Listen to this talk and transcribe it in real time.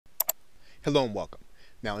Hello and welcome.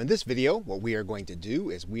 Now in this video, what we are going to do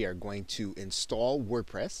is we are going to install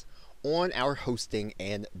WordPress on our hosting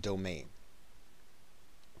and domain.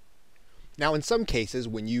 Now in some cases,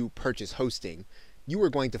 when you purchase hosting, you are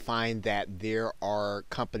going to find that there are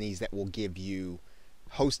companies that will give you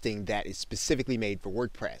hosting that is specifically made for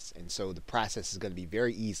WordPress, and so the process is going to be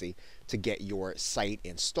very easy to get your site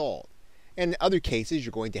installed. And in other cases,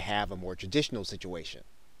 you're going to have a more traditional situation.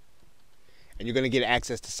 And you're going to get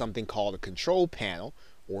access to something called a control panel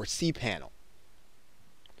or cPanel.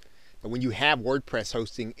 Now, when you have WordPress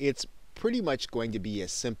hosting, it's pretty much going to be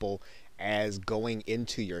as simple as going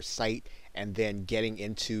into your site and then getting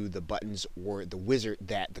into the buttons or the wizard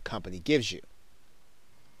that the company gives you.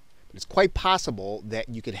 But it's quite possible that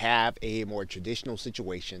you could have a more traditional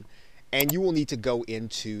situation and you will need to go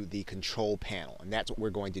into the control panel. And that's what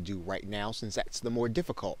we're going to do right now, since that's the more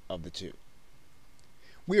difficult of the two.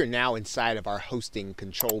 We are now inside of our hosting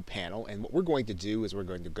control panel, and what we're going to do is we're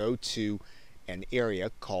going to go to an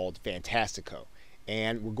area called Fantastico,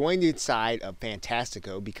 and we're going inside of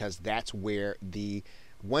Fantastico because that's where the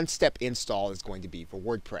one-step install is going to be for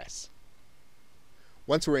WordPress.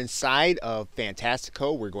 Once we're inside of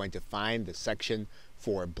Fantastico, we're going to find the section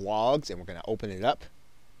for blogs, and we're going to open it up.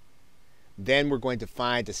 Then we're going to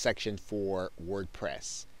find the section for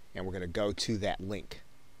WordPress, and we're going to go to that link.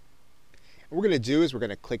 What we're going to do is we're going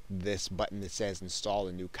to click this button that says install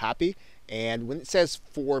a new copy, and when it says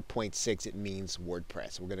 4.6 it means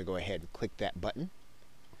WordPress. We're going to go ahead and click that button.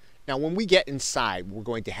 Now when we get inside, what we're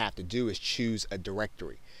going to have to do is choose a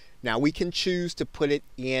directory. Now we can choose to put it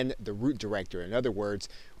in the root directory. In other words,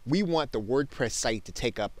 we want the WordPress site to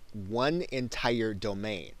take up one entire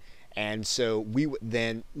domain. And so we would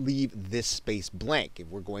then leave this space blank. If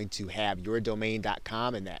we're going to have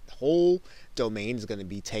yourdomain.com and that whole domain is going to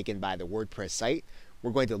be taken by the WordPress site,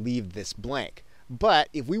 we're going to leave this blank. But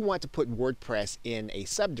if we want to put WordPress in a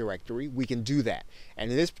subdirectory, we can do that. And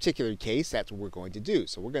in this particular case, that's what we're going to do.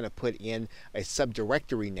 So we're going to put in a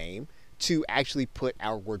subdirectory name to actually put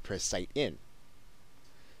our WordPress site in.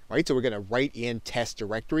 Right, so we're going to write in test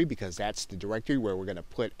directory because that's the directory where we're going to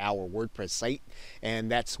put our WordPress site,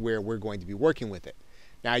 and that's where we're going to be working with it.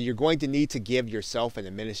 Now you're going to need to give yourself an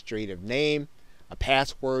administrative name, a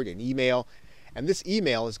password, an email, and this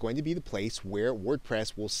email is going to be the place where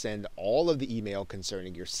WordPress will send all of the email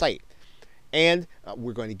concerning your site. And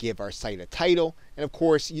we're going to give our site a title, and of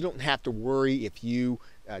course you don't have to worry if you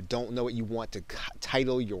don't know what you want to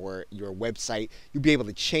title your website. You'll be able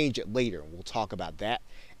to change it later, and we'll talk about that.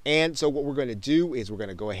 And so what we're going to do is we're going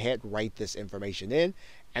to go ahead and write this information in,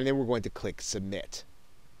 and then we're going to click submit.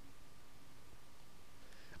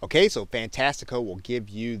 Okay, so Fantastico will give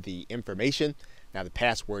you the information. Now the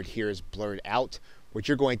password here is blurred out. What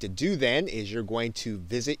you're going to do then is you're going to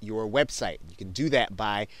visit your website. You can do that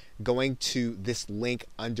by going to this link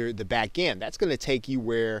under the back end. That's going to take you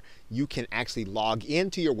where you can actually log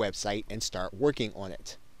into your website and start working on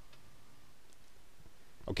it.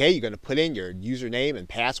 Okay, you're going to put in your username and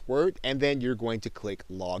password, and then you're going to click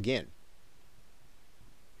login.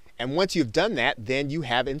 And once you've done that, then you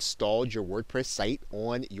have installed your WordPress site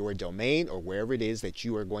on your domain or wherever it is that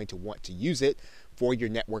you are going to want to use it for your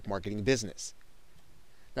network marketing business.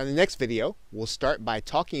 Now in the next video, we'll start by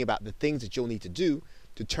talking about the things that you'll need to do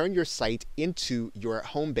to turn your site into your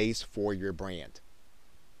home base for your brand.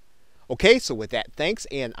 Okay, so with that, thanks,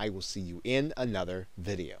 and I will see you in another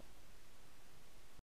video.